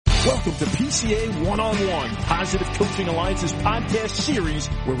Welcome to PCA One-on-One, Positive Coaching Alliance's podcast series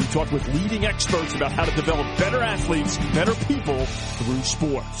where we talk with leading experts about how to develop better athletes, better people through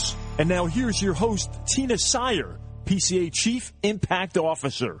sports. And now here's your host, Tina Sire, PCA Chief Impact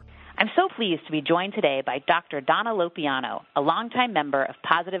Officer. I'm so pleased to be joined today by Dr. Donna Lopiano, a longtime member of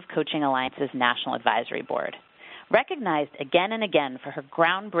Positive Coaching Alliance's National Advisory Board. Recognized again and again for her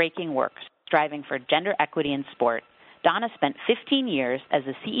groundbreaking work striving for gender equity in sport, Donna spent 15 years as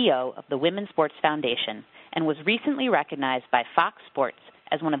the CEO of the Women's Sports Foundation and was recently recognized by Fox Sports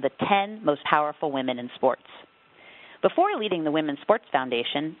as one of the 10 most powerful women in sports. Before leading the Women's Sports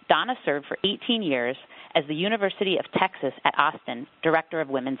Foundation, Donna served for 18 years as the University of Texas at Austin Director of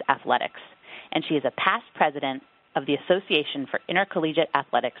Women's Athletics, and she is a past president of the Association for Intercollegiate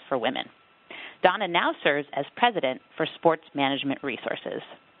Athletics for Women. Donna now serves as president for Sports Management Resources.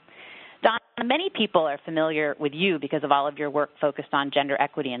 Donna, many people are familiar with you because of all of your work focused on gender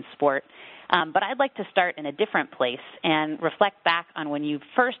equity in sport, but I'd like to start in a different place and reflect back on when you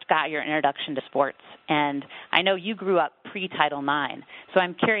first got your introduction to sports. And I know you grew up pre-Title IX, so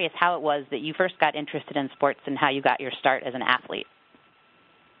I'm curious how it was that you first got interested in sports and how you got your start as an athlete.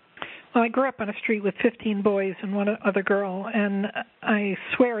 Well, I grew up on a street with 15 boys and one other girl, and I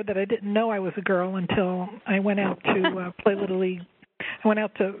swear that I didn't know I was a girl until I went out to play Little League. I went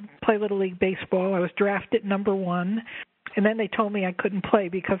out to play Little League baseball. I was drafted number 1, and then they told me I couldn't play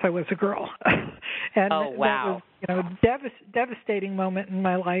because I was a girl. And oh, wow. That was, a devastating moment in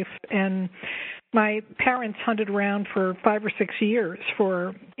my life. And my parents hunted around for 5 or 6 years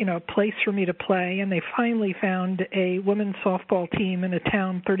for, a place for me to play, and they finally found a women's softball team in a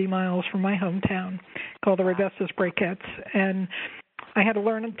town 30 miles from my hometown called the Rebecca's Breakettes. And I had to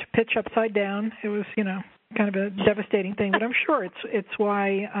learn to pitch upside down. It was, kind of a devastating thing, but I'm sure it's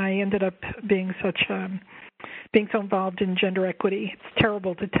why I ended up being so involved in gender equity. It's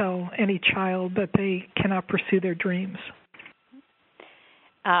terrible to tell any child that they cannot pursue their dreams.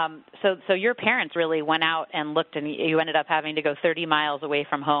 So your parents really went out and looked, and you ended up having to go 30 miles away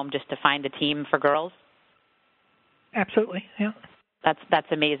from home just to find a team for girls? Absolutely, yeah. That's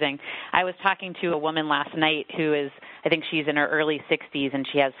amazing. I was talking to a woman last night who is, I think she's in her early 60s, and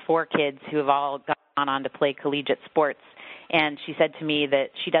she has 4 kids who have all gone on to play collegiate sports. And she said to me that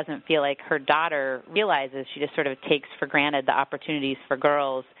she doesn't feel like her daughter realizes, she just sort of takes for granted the opportunities for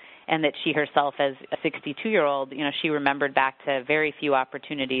girls, and that she herself as a 62-year-old, she remembered back to very few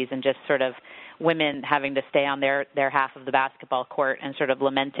opportunities and just sort of women having to stay on their half of the basketball court and sort of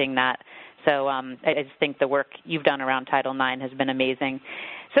lamenting that. So I just think the work you've done around Title IX has been amazing.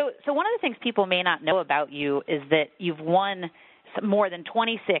 So one of the things people may not know about you is that you've won more than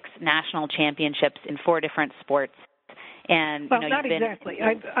 26 national championships in 4 different sports. And well, not exactly.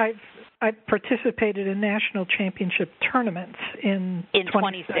 I've participated in national championship tournaments in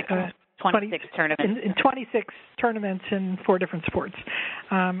 26 tournaments. In 26 tournaments in 4 different sports.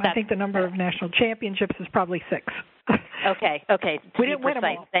 I think the number of national championships is probably 6. Okay. We didn't win them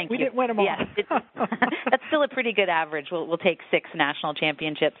all. Thank you. We didn't win them all. Yes, that's still a pretty good average. We'll take 6 national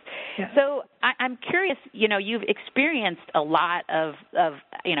championships. Yeah. So I'm curious. You've experienced a lot of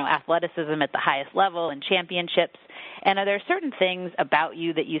athleticism at the highest level and championships. And are there certain things about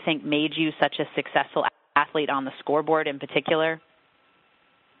you that you think made you such a successful athlete on the scoreboard in particular?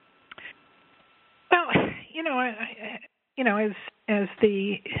 Well, as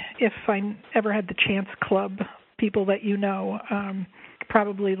the If I Ever Had the Chance Club people that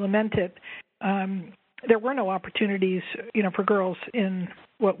probably lament it, there were no opportunities, for girls in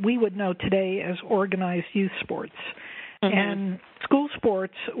what we would know today as organized youth sports. Mm-hmm. And school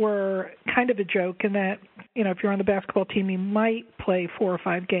sports were kind of a joke in that, if you're on the basketball team, you might play 4 or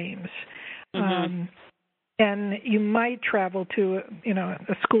 5 games. Mm-hmm. And you might travel to,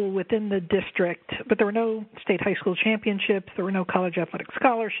 a school within the district, but there were no state high school championships. There were no college athletic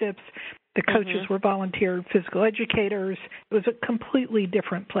scholarships. The coaches were volunteer physical educators. It was a completely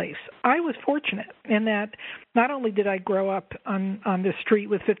different place. I was fortunate in that not only did I grow up on this street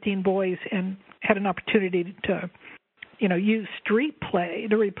with 15 boys and had an opportunity to, use street play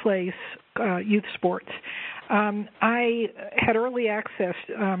to replace youth sports, I had early access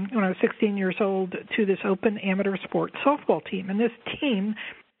when I was 16 years old to this open amateur sports softball team, and this team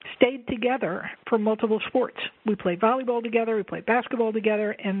stayed together for multiple sports. We played volleyball together, we played basketball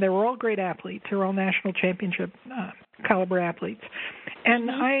together, and they were all great athletes. They were all national championship caliber athletes. And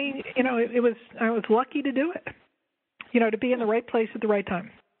I was lucky to do it, to be in the right place at the right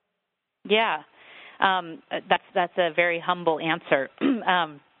time. Yeah, that's a very humble answer.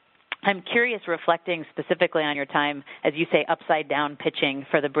 I'm curious, reflecting specifically on your time, as you say, upside down pitching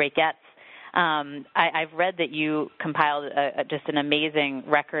for the Breakettes. I've read that you compiled just an amazing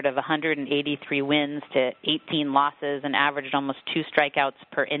record of 183 wins to 18 losses and averaged almost 2 strikeouts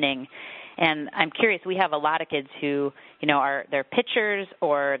per inning. And I'm curious, we have a lot of kids who, they're pitchers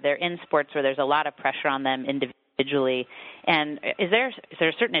or they're in sports where there's a lot of pressure on them individually. And is there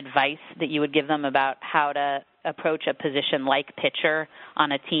certain advice that you would give them about how to approach a position like pitcher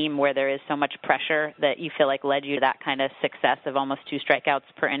on a team where there is so much pressure that you feel like led you to that kind of success of almost 2 strikeouts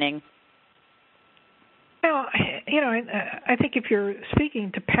per inning? Well, I think if you're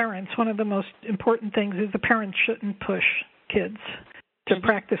speaking to parents, one of the most important things is the parents shouldn't push kids to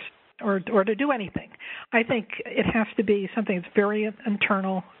practice or to do anything. I think it has to be something that's very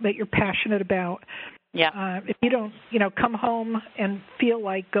internal, that you're passionate about. Yeah. If you don't, come home and feel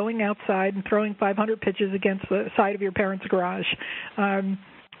like going outside and throwing 500 pitches against the side of your parents' garage, then,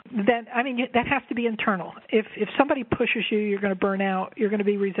 that has to be internal. If somebody pushes you, you're going to burn out. You're going to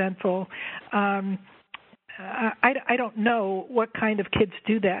be resentful. I don't know what kind of kids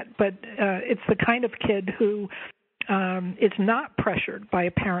do that, but it's the kind of kid who is not pressured by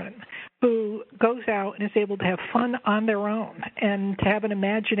a parent, who goes out and is able to have fun on their own and to have an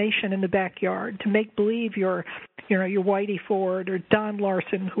imagination in the backyard, to make believe you're Whitey Ford or Don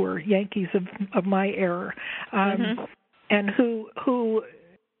Larson, who are Yankees of my era, and who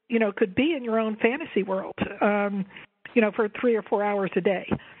could be in your own fantasy world, for 3 or 4 hours a day.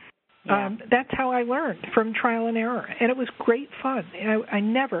 Yeah. That's how I learned, from trial and error, and it was great fun. I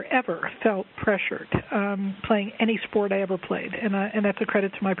never, ever felt pressured playing any sport I ever played, and that's a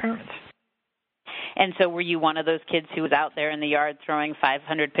credit to my parents. And so were you one of those kids who was out there in the yard throwing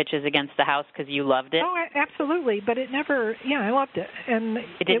 500 pitches against the house because you loved it? Oh, absolutely, but it never, I loved it. And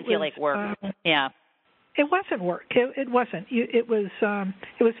it didn't feel like work. It wasn't work. It wasn't. It was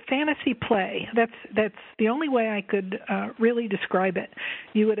fantasy play. That's the only way I could really describe it.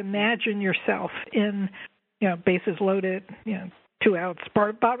 You would imagine yourself in, bases loaded, 2 outs,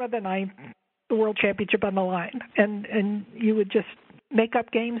 bottom of the ninth, the World Championship on the line, and you would just make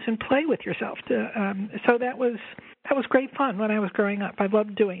up games and play with yourself. So that was great fun when I was growing up. I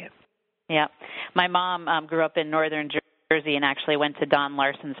loved doing it. Yeah, my mom grew up in northern Jersey and actually went to Don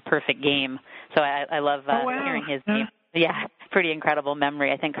Larson's Perfect Game. So I love hearing his name. Yeah, pretty incredible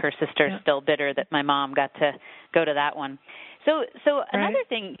memory. I think her sister's still bitter that my mom got to go to that one. So another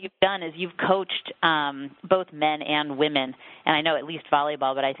thing you've done is you've coached both men and women, and I know at least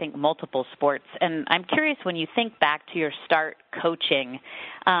volleyball, but I think multiple sports. And I'm curious, when you think back to your start coaching,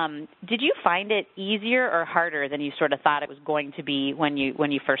 did you find it easier or harder than you sort of thought it was going to be when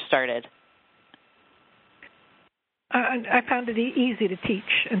you first started? I found it easy to teach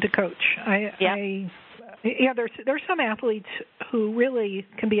and to coach. There's some athletes who really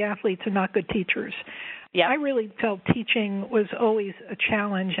can be athletes and not good teachers. Yeah. I really felt teaching was always a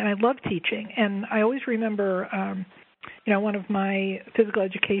challenge, and I loved teaching. And I always remember, one of my physical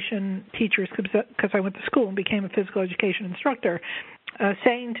education teachers, because I went to school and became a physical education instructor,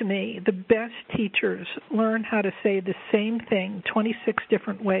 saying to me, the best teachers learn how to say the same thing 26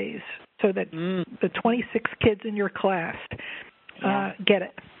 different ways so that the 26 kids in your class get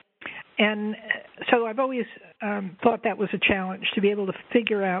it. And so I've always thought that was a challenge, to be able to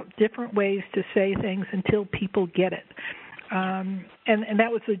figure out different ways to say things until people get it. And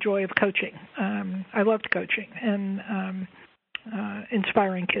that was the joy of coaching. I loved coaching and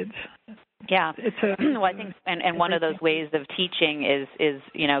inspiring kids. Yeah. Well, I think, and one of those ways of teaching is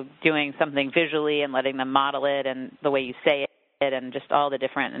doing something visually and letting them model it, and the way you say it, and just all the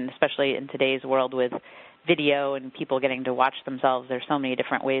different, and especially in today's world with video and people getting to watch themselves, there's so many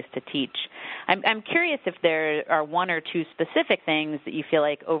different ways to teach. I'm curious if there are one or two specific things that you feel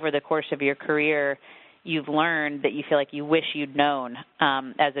like over the course of your career you've learned that you feel like you wish you'd known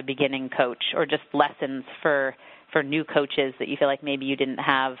as a beginning coach, or just lessons for new coaches that you feel like maybe you didn't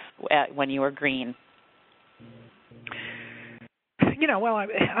have when you were green. Well,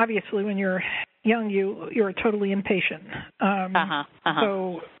 obviously when you're young, you're totally impatient.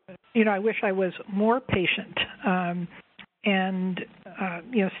 So, I wish I was more patient and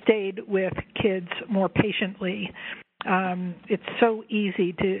stayed with kids more patiently. It's so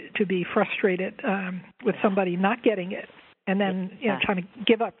easy to be frustrated with somebody not getting it, and then trying to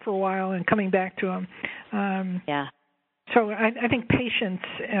give up for a while and coming back to them. So I think patience,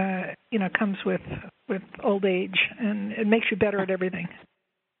 comes with old age, and it makes you better at everything.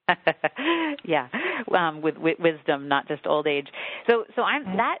 With wisdom, not just old age. So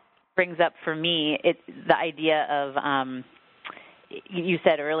that brings up for me the idea of you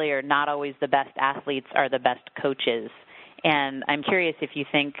said earlier, not always the best athletes are the best coaches. And I'm curious if you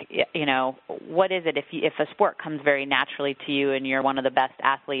think, what is it if a sport comes very naturally to you and you're one of the best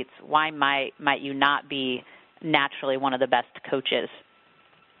athletes, why might you not be naturally one of the best coaches?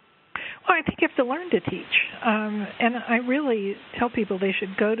 Well, I think you have to learn to teach. And I really tell people they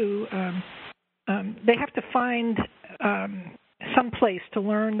should go to, they have to find some place to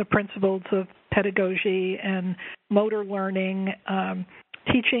learn the principles of pedagogy and motor learning.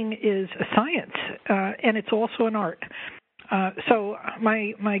 Teaching is a science, and it's also an art. So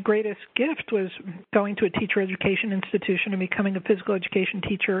my greatest gift was going to a teacher education institution and becoming a physical education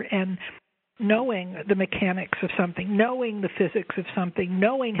teacher and knowing the mechanics of something, knowing the physics of something,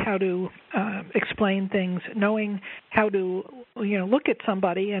 knowing how to explain things, knowing how to look at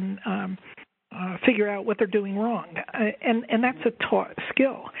somebody and figure out what they're doing wrong, and that's a taught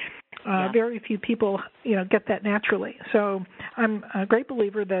skill. Very few people get that naturally. So I'm a great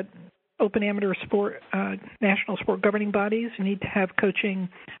believer that open amateur sport, national sport governing bodies need to have coaching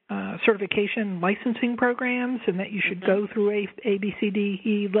certification licensing programs, and that you should go through A, B, C, D,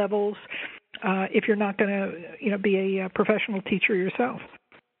 E levels if you're not going to be a professional teacher yourself.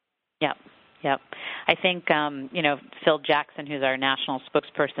 Yep. I think, Phil Jackson, who's our national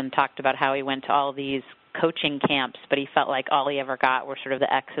spokesperson, talked about how he went to all these coaching camps, but he felt like all he ever got were sort of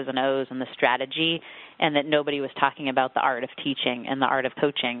the X's and O's and the strategy, and that nobody was talking about the art of teaching and the art of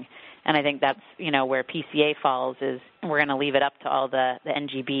coaching. And I think that's, where PCA falls is we're going to leave it up to all the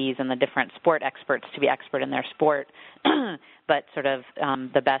NGBs and the different sport experts to be expert in their sport, but sort of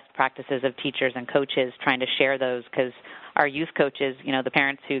the best practices of teachers and coaches trying to share those, because our youth coaches, the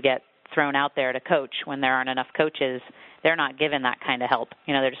parents who get thrown out there to coach when there aren't enough coaches, they're not given that kind of help.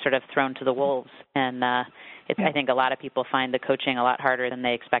 They're just sort of thrown to the wolves. And I think a lot of people find the coaching a lot harder than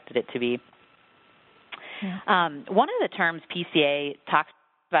they expected it to be. Yeah. One of the terms PCA talks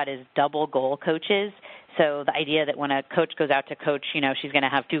about is double goal coaches. So the idea that when a coach goes out to coach, she's going to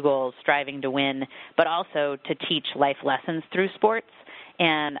have two goals, striving to win, but also to teach life lessons through sports,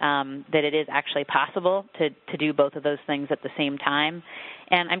 and that it is actually possible to do both of those things at the same time.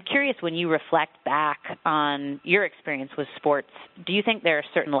 And I'm curious, when you reflect back on your experience with sports, do you think there are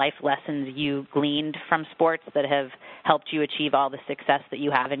certain life lessons you gleaned from sports that have helped you achieve all the success that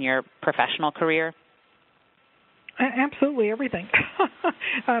you have in your professional career? Absolutely everything.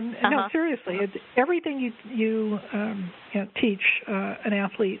 No, seriously, everything you teach an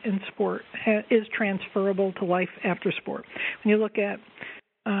athlete in sport is transferable to life after sport. When you look at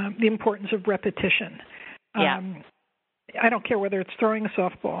the importance of repetition, I don't care whether it's throwing a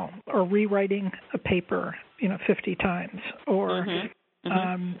softball or rewriting a paper, 50 times, or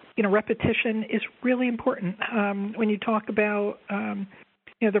repetition is really important. When you talk about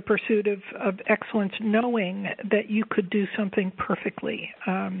the pursuit of excellence, knowing that you could do something perfectly,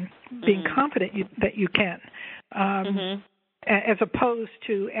 being confident that you can, as opposed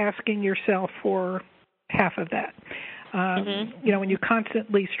to asking yourself for half of that. When you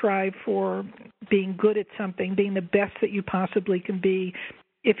constantly strive for being good at something, being the best that you possibly can be,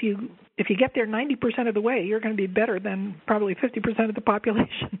 if you get there 90% of the way, you're going to be better than probably 50% of the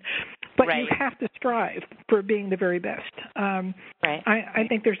population. But you have to strive for being the very best. I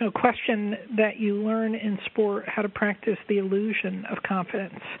think there's no question that you learn in sport how to practice the illusion of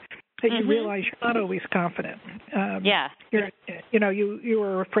confidence, that you realize you're not always confident. You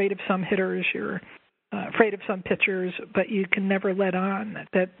are afraid of some hitters, you're afraid of some pitchers, but you can never let on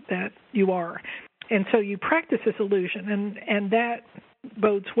that you are. And so you practice this illusion, and that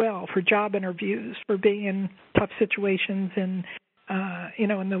bodes well for job interviews, for being in tough situations in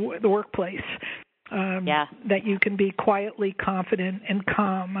the workplace, that you can be quietly confident and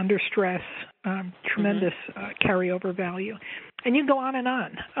calm under stress, tremendous carryover value. And you go on and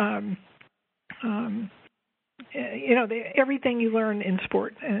on. Everything you learn in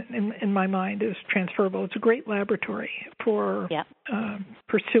sport, in my mind, is transferable. It's a great laboratory for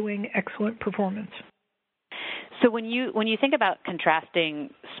pursuing excellent performance. So when you think about contrasting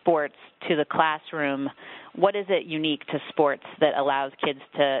sports to the classroom, what is it unique to sports that allows kids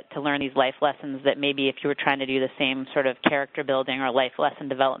to learn these life lessons that maybe if you were trying to do the same sort of character building or life lesson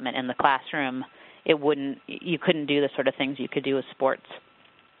development in the classroom, you couldn't do the sort of things you could do with sports?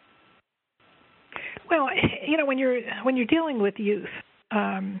 Well, when you're dealing with youth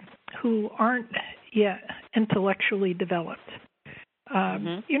who aren't yet intellectually developed,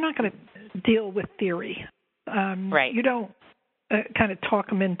 you're not going to deal with theory. You don't kind of talk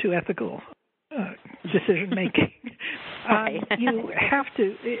them into ethical decision making.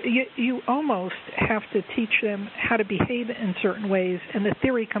 You almost have to teach them how to behave in certain ways, and the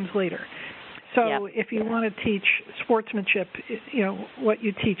theory comes later. So if you want to teach sportsmanship, what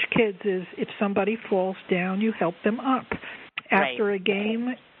you teach kids is if somebody falls down, you help them up. After a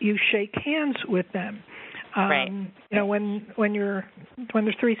game, you shake hands with them. When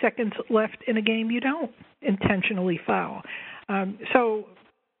there's 3 seconds left in a game, you don't intentionally foul.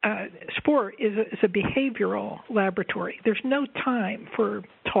 Sport is a behavioral laboratory. There's no time for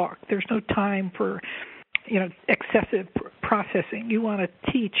talk. There's no time for excessive processing. You want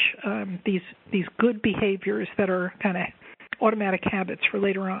to teach these good behaviors that are kind of automatic habits for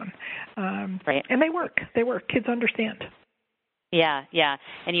later on. And they work. Kids understand. Yeah,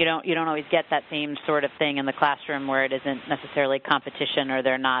 and you don't always get that same sort of thing in the classroom where it isn't necessarily competition or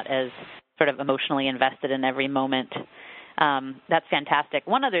they're not as sort of emotionally invested in every moment. That's fantastic.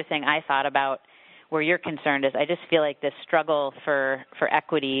 One other thing I thought about where you're concerned is I just feel like this struggle for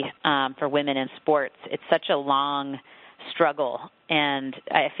equity for women in sports, it's such a long struggle, and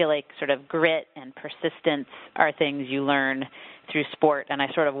I feel like sort of grit and persistence are things you learn through sport, and I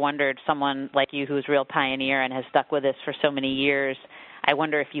sort of wondered, someone like you who's a real pioneer and has stuck with this for so many years, I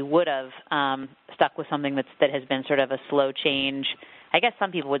wonder if you would have stuck with something that has been sort of a slow change. I guess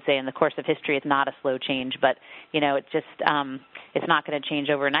some people would say in the course of history it's not a slow change, but, it's just it's not going to change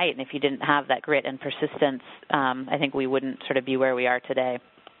overnight, and if you didn't have that grit and persistence, I think we wouldn't sort of be where we are today.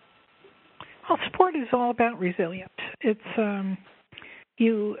 Well, sport is all about resilience. It's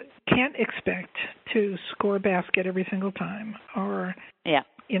you can't expect to score a basket every single time, or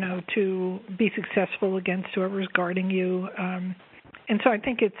to be successful against whoever's guarding you. And so I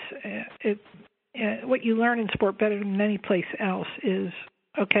think it's what you learn in sport better than any place else is,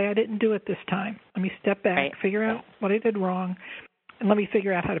 okay, I didn't do it this time. Let me step back, figure out what I did wrong, and let me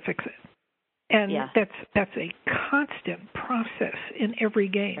figure out how to fix it. And that's a constant process in every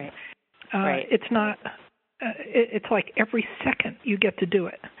game. It's not. It's like every second you get to do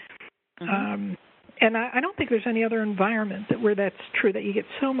it. And I don't think there's any other environment where that's true, that you get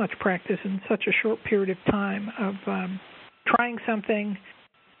so much practice in such a short period of time of trying something,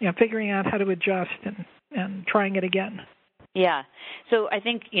 figuring out how to adjust and trying it again. Yeah. So I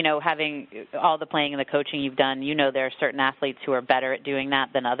think, having all the playing and the coaching you've done, there are certain athletes who are better at doing that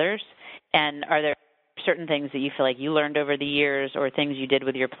than others. And are there certain things that you feel like you learned over the years or things you did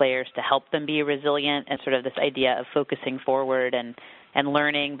with your players to help them be resilient, and sort of this idea of focusing forward and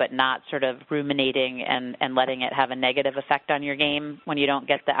learning but not sort of ruminating and letting it have a negative effect on your game when you don't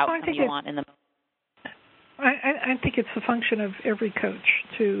get the outcome you want in the I think it's the function of every coach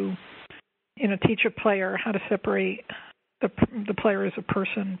to, teach a player how to separate the player as a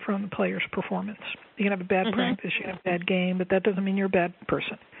person from the player's performance. You can have a bad practice, you can have a bad game, but that doesn't mean you're a bad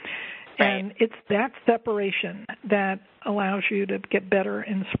person. And it's that separation that allows you to get better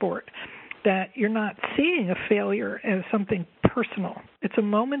in sport, that you're not seeing a failure as something personal. It's a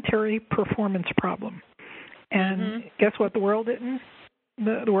momentary performance problem. And guess what? The world didn't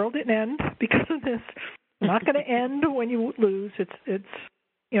end because of this. It's not going to end when you lose. It's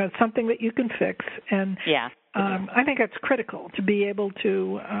something that you can fix. And I think that's critical, to be able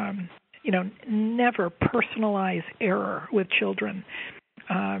to never personalize error with children.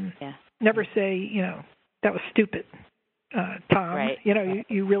 Never say, that was stupid, Tom.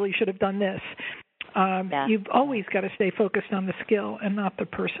 You really should have done this. You've always got to stay focused on the skill and not the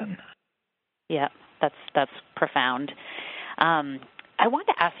person. Yeah, that's profound. I want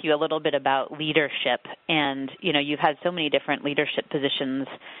to ask you a little bit about leadership, and you've had so many different leadership positions,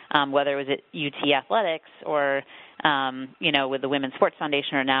 whether it was at UT Athletics or with the Women's Sports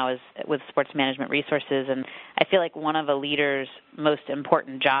Foundation, or now with Sports Management Resources. And I feel like one of a leader's most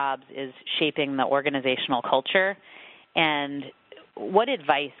important jobs is shaping the organizational culture. And what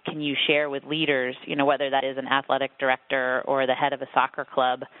advice can you share with leaders, whether that is an athletic director or the head of a soccer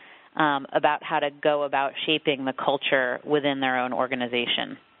club, about how to go about shaping the culture within their own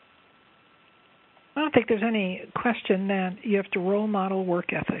organization? I don't think there's any question that you have to role model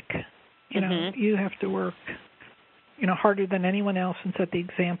work ethic. You have to work, harder than anyone else and set the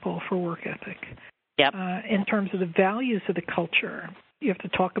example for work ethic. Yep. In terms of the values of the culture, you have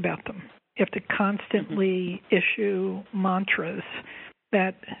to talk about them. You have to constantly issue mantras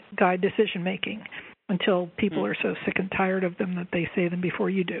that guide decision-making until people are so sick and tired of them that they say them before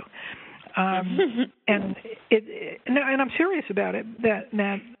you do. And I'm serious about it,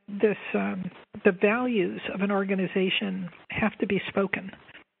 that this the values of an organization have to be spoken.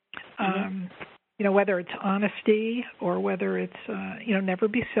 Whether it's honesty or whether it's never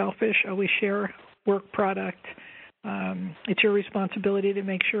be selfish, always share work product. It's your responsibility to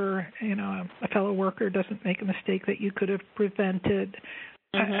make sure a fellow worker doesn't make a mistake that you could have prevented.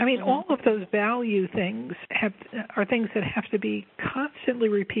 All of those value things are things that have to be constantly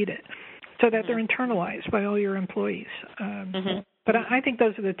repeated so that they're internalized by all your employees. But I think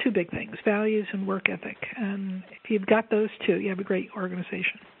those are the two big things, values and work ethic. And if you've got those two, you have a great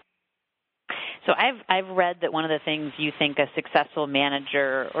organization. So I've read that one of the things you think a successful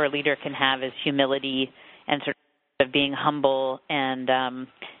manager or leader can have is humility and sort of being humble, and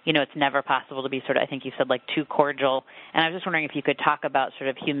it's never possible to be sort of, I think you said, like, too cordial. And I was just wondering if you could talk about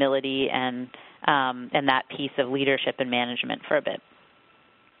sort of humility and that piece of leadership and management for a bit.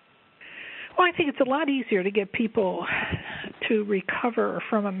 Well, I think it's a lot easier to get people to recover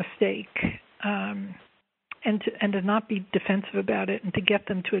from a mistake and to not be defensive about it, and to get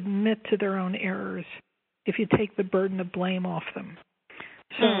them to admit to their own errors if you take the burden of blame off them.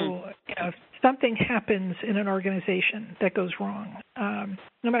 So if something happens in an organization that goes wrong,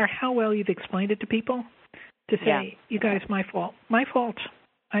 no matter how well you've explained it to people, to say, you guys, my fault,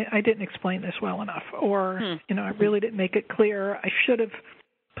 I didn't explain this well enough, or, I really didn't make it clear, I should have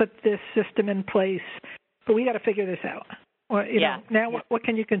put this system in place, but we got to figure this out. Or, now what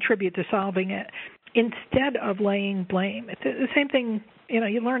can you contribute to solving it? Instead of laying blame. It's the same thing,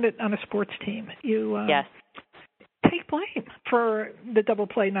 you learned it on a sports team. You take blame for the double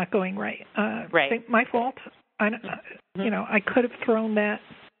play not going right. Think, my fault. I could have thrown that,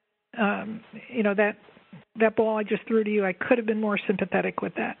 that ball I just threw to you. I could have been more sympathetic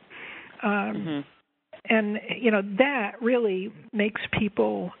with that. And, that really makes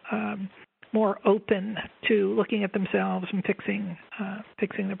people more open to looking at themselves and fixing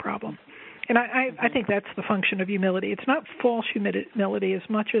the problem. And I think that's the function of humility. It's not false humility as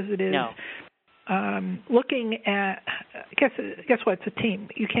much as it is looking at, guess what, it's a team.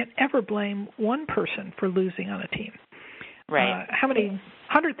 You can't ever blame one person for losing on a team. Right. How many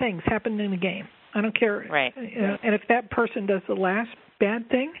 100 things happen in a game? I don't care. Right. And if that person does the last bad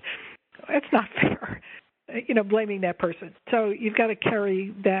thing, it's not fair, blaming that person. So you've got to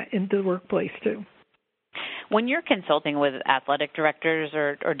carry that into the workplace too. When you're consulting with athletic directors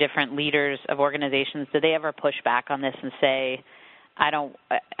or different leaders of organizations, do they ever push back on this and say,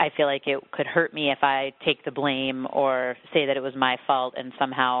 I feel like it could hurt me if I take the blame, or say that it was my fault, and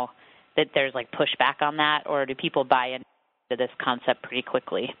somehow that there's like pushback on that? Or do people buy into this concept pretty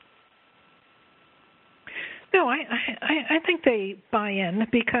quickly? No, I think they buy in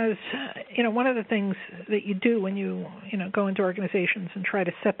because, one of the things that you do when you go into organizations and try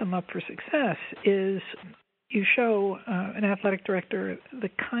to set them up for success is you show an athletic director the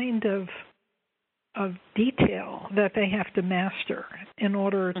kind of detail that they have to master in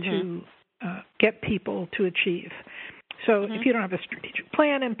order to get people to achieve. So if you don't have a strategic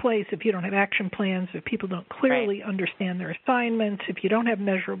plan in place, if you don't have action plans, if people don't clearly understand their assignments, if you don't have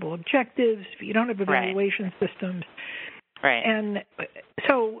measurable objectives, if you don't have evaluation systems, and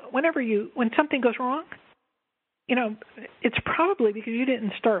so when something goes wrong, it's probably because you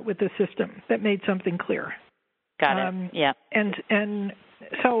didn't start with the system that made something clear. Got it. Yeah. And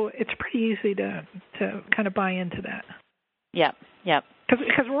so it's pretty easy to kind of buy into that. Yep.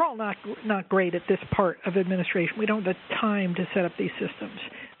 Because we're all not great at this part of administration. We don't have the time to set up these systems.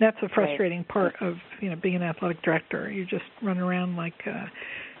 That's the frustrating part of being an athletic director. You just run around like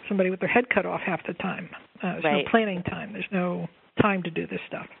somebody with their head cut off half the time. There's no planning time. There's no time to do this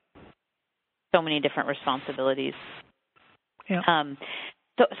stuff. So many different responsibilities. Yeah.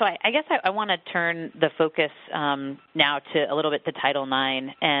 So I guess I want to turn the focus now to a little bit to Title IX,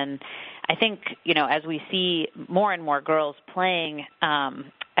 and I think as we see more and more girls playing,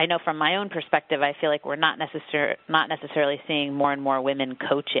 I know from my own perspective, I feel like we're not necessarily seeing more and more women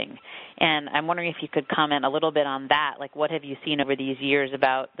coaching, and I'm wondering if you could comment a little bit on that. Like, what have you seen over these years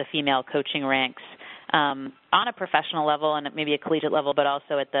about the female coaching ranks on a professional level and maybe a collegiate level, but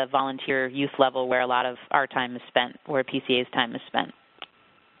also at the volunteer youth level, where a lot of our time is spent, where PCA's time is spent?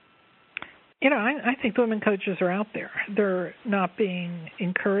 I think women coaches are out there. They're not being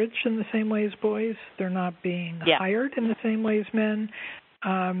encouraged in the same way as boys. They're not being hired in the same way as men.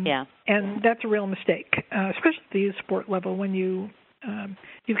 And that's a real mistake, especially at the youth sport level when you've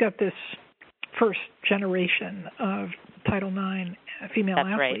got this first generation of Title IX female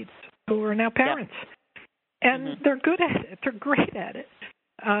athletes who are now parents. And they're good at it. They're great at it.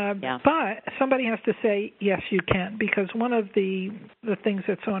 But somebody has to say, yes, you can, because one of the things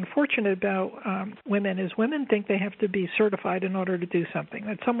that's so unfortunate about women is women think they have to be certified in order to do something,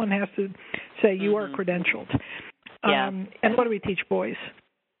 that someone has to say you are credentialed. And what do we teach boys?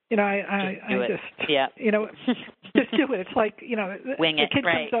 Just do it. It's like, Wing the it. kid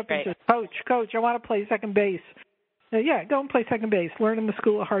comes up and says, Coach, I want to play second base. Go and play second base. Learn in the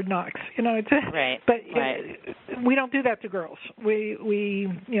school of hard knocks. But we don't do that to girls. We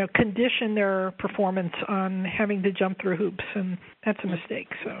condition their performance on having to jump through hoops, and that's a mistake.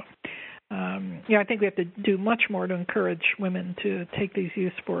 So I think we have to do much more to encourage women to take these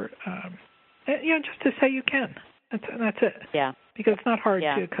youth sport. Just to say you can. That's it. Yeah. Because it's not hard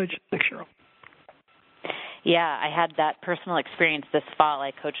to coach a 6-year-old. Yeah, I had that personal experience this fall.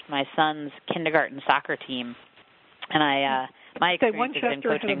 I coached my son's kindergarten soccer team, and my experience has been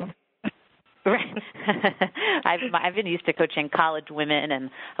coaching. Right. I've been used to coaching college women and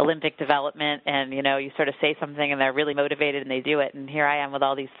Olympic development, and you sort of say something and they're really motivated and they do it. And here I am with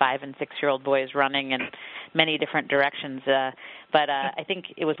all these 5- and 6-year-old boys running in many different directions. But I think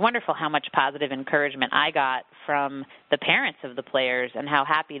it was wonderful how much positive encouragement I got from the parents of the players and how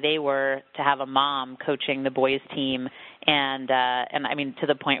happy they were to have a mom coaching the boys team. And I mean, to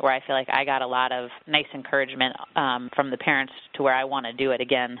the point where I feel like I got a lot of nice encouragement from the parents to where I want to do it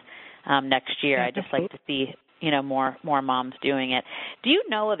again. Next year. I'd just like to see, more moms doing it. Do you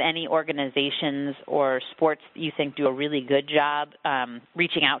know of any organizations or sports that you think do a really good job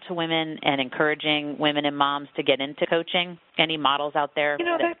reaching out to women and encouraging women and moms to get into coaching? Any models out there?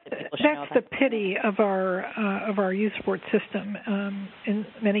 That's the pity of our youth sports system. In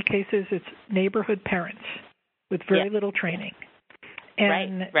many cases, it's neighborhood parents with very little training.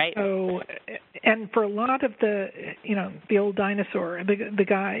 And right. So, and for a lot of the old dinosaur, the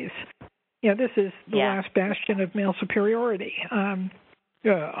guys, this is the last bastion of male superiority.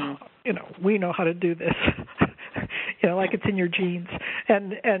 We know how to do this. Like it's in your genes,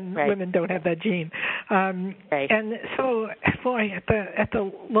 and women don't have that gene. And so, boy, at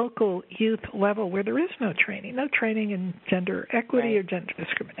the local youth level, where there is no training in gender equity or gender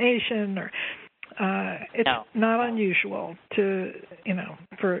discrimination or it's not unusual to,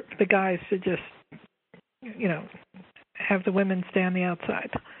 for the guys to just, have the women stay on the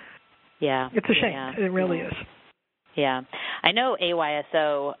outside. Yeah. It's a shame. Yeah. It really is. Yeah. I know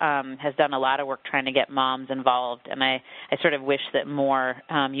AYSO has done a lot of work trying to get moms involved, and I sort of wish that more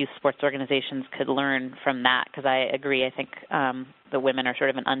youth sports organizations could learn from that, because I agree. I think the women are sort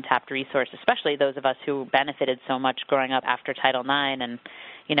of an untapped resource, especially those of us who benefited so much growing up after Title IX and,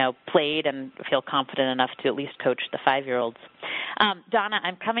 played and feel confident enough to at least coach the 5-year-olds. Donna,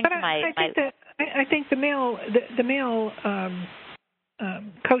 I'm coming to my... I think the male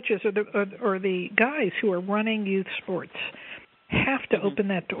coaches or the guys who are running youth sports have to open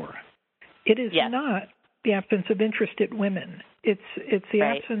that door. It is not the absence of interested women. It's the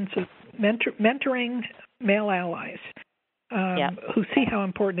absence of mentoring male allies who see how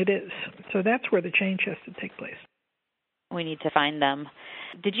important it is. So that's where the change has to take place. We need to find them.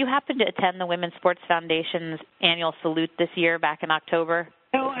 Did you happen to attend the Women's Sports Foundation's annual salute this year back in October?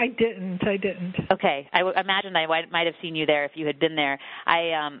 No, I didn't. Okay. I imagine I might have seen you there if you had been there.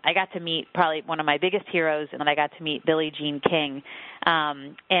 I got to meet probably one of my biggest heroes, and then I got to meet Billie Jean King.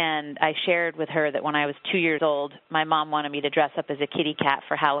 And I shared with her that when I was 2 years old, my mom wanted me to dress up as a kitty cat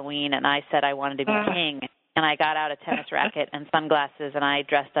for Halloween, and I said I wanted to be King. And I got out a tennis racket and sunglasses, and I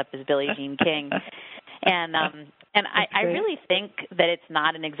dressed up as Billie Jean King. And I really think that it's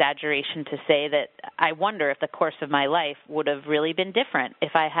not an exaggeration to say that I wonder if the course of my life would have really been different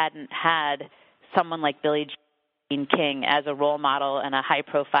if I hadn't had someone like Billie Jean King as a role model and a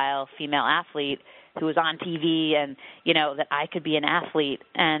high-profile female athlete who was on TV, and, that I could be an athlete.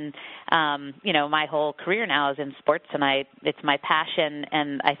 And, my whole career now is in sports, and it's my passion,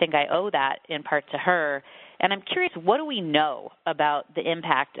 and I think I owe that in part to her. And I'm curious, what do we know about the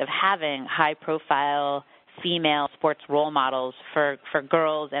impact of having high-profile female sports role models for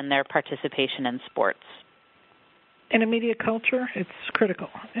girls and their participation in sports? In a media culture, it's critical.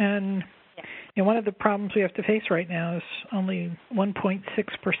 And one of the problems we have to face right now is only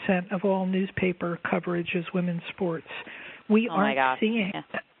 1.6% of all newspaper coverage is women's sports. We aren't seeing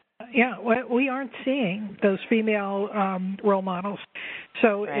we aren't seeing those female role models.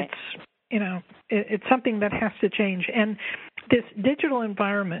 So it's something that has to change. And this digital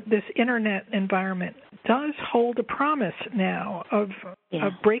environment, this internet environment, does hold a promise now of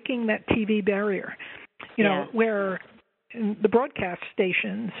breaking that TV barrier. Where the broadcast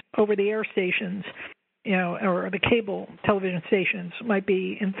stations, over-the-air stations, or the cable television stations might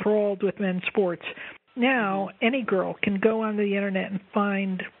be enthralled with men's sports. Now, any girl can go on the internet and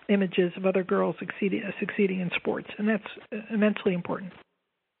find images of other girls succeeding in sports, and that's immensely important.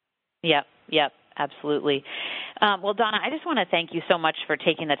 Yep, absolutely. Well, Donna, I just want to thank you so much for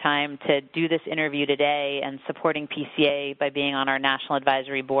taking the time to do this interview today and supporting PCA by being on our National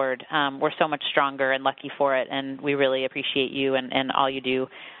Advisory Board. We're so much stronger and lucky for it, and we really appreciate you and all you do,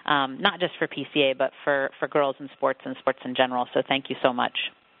 not just for PCA, but for girls in sports and sports in general. So thank you so much.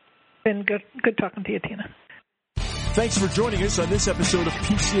 Been good talking to you, Tina. Thanks for joining us on this episode of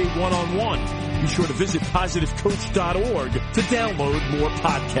PCA One-on-One. Be sure to visit positivecoach.org to download more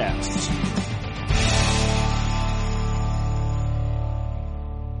podcasts.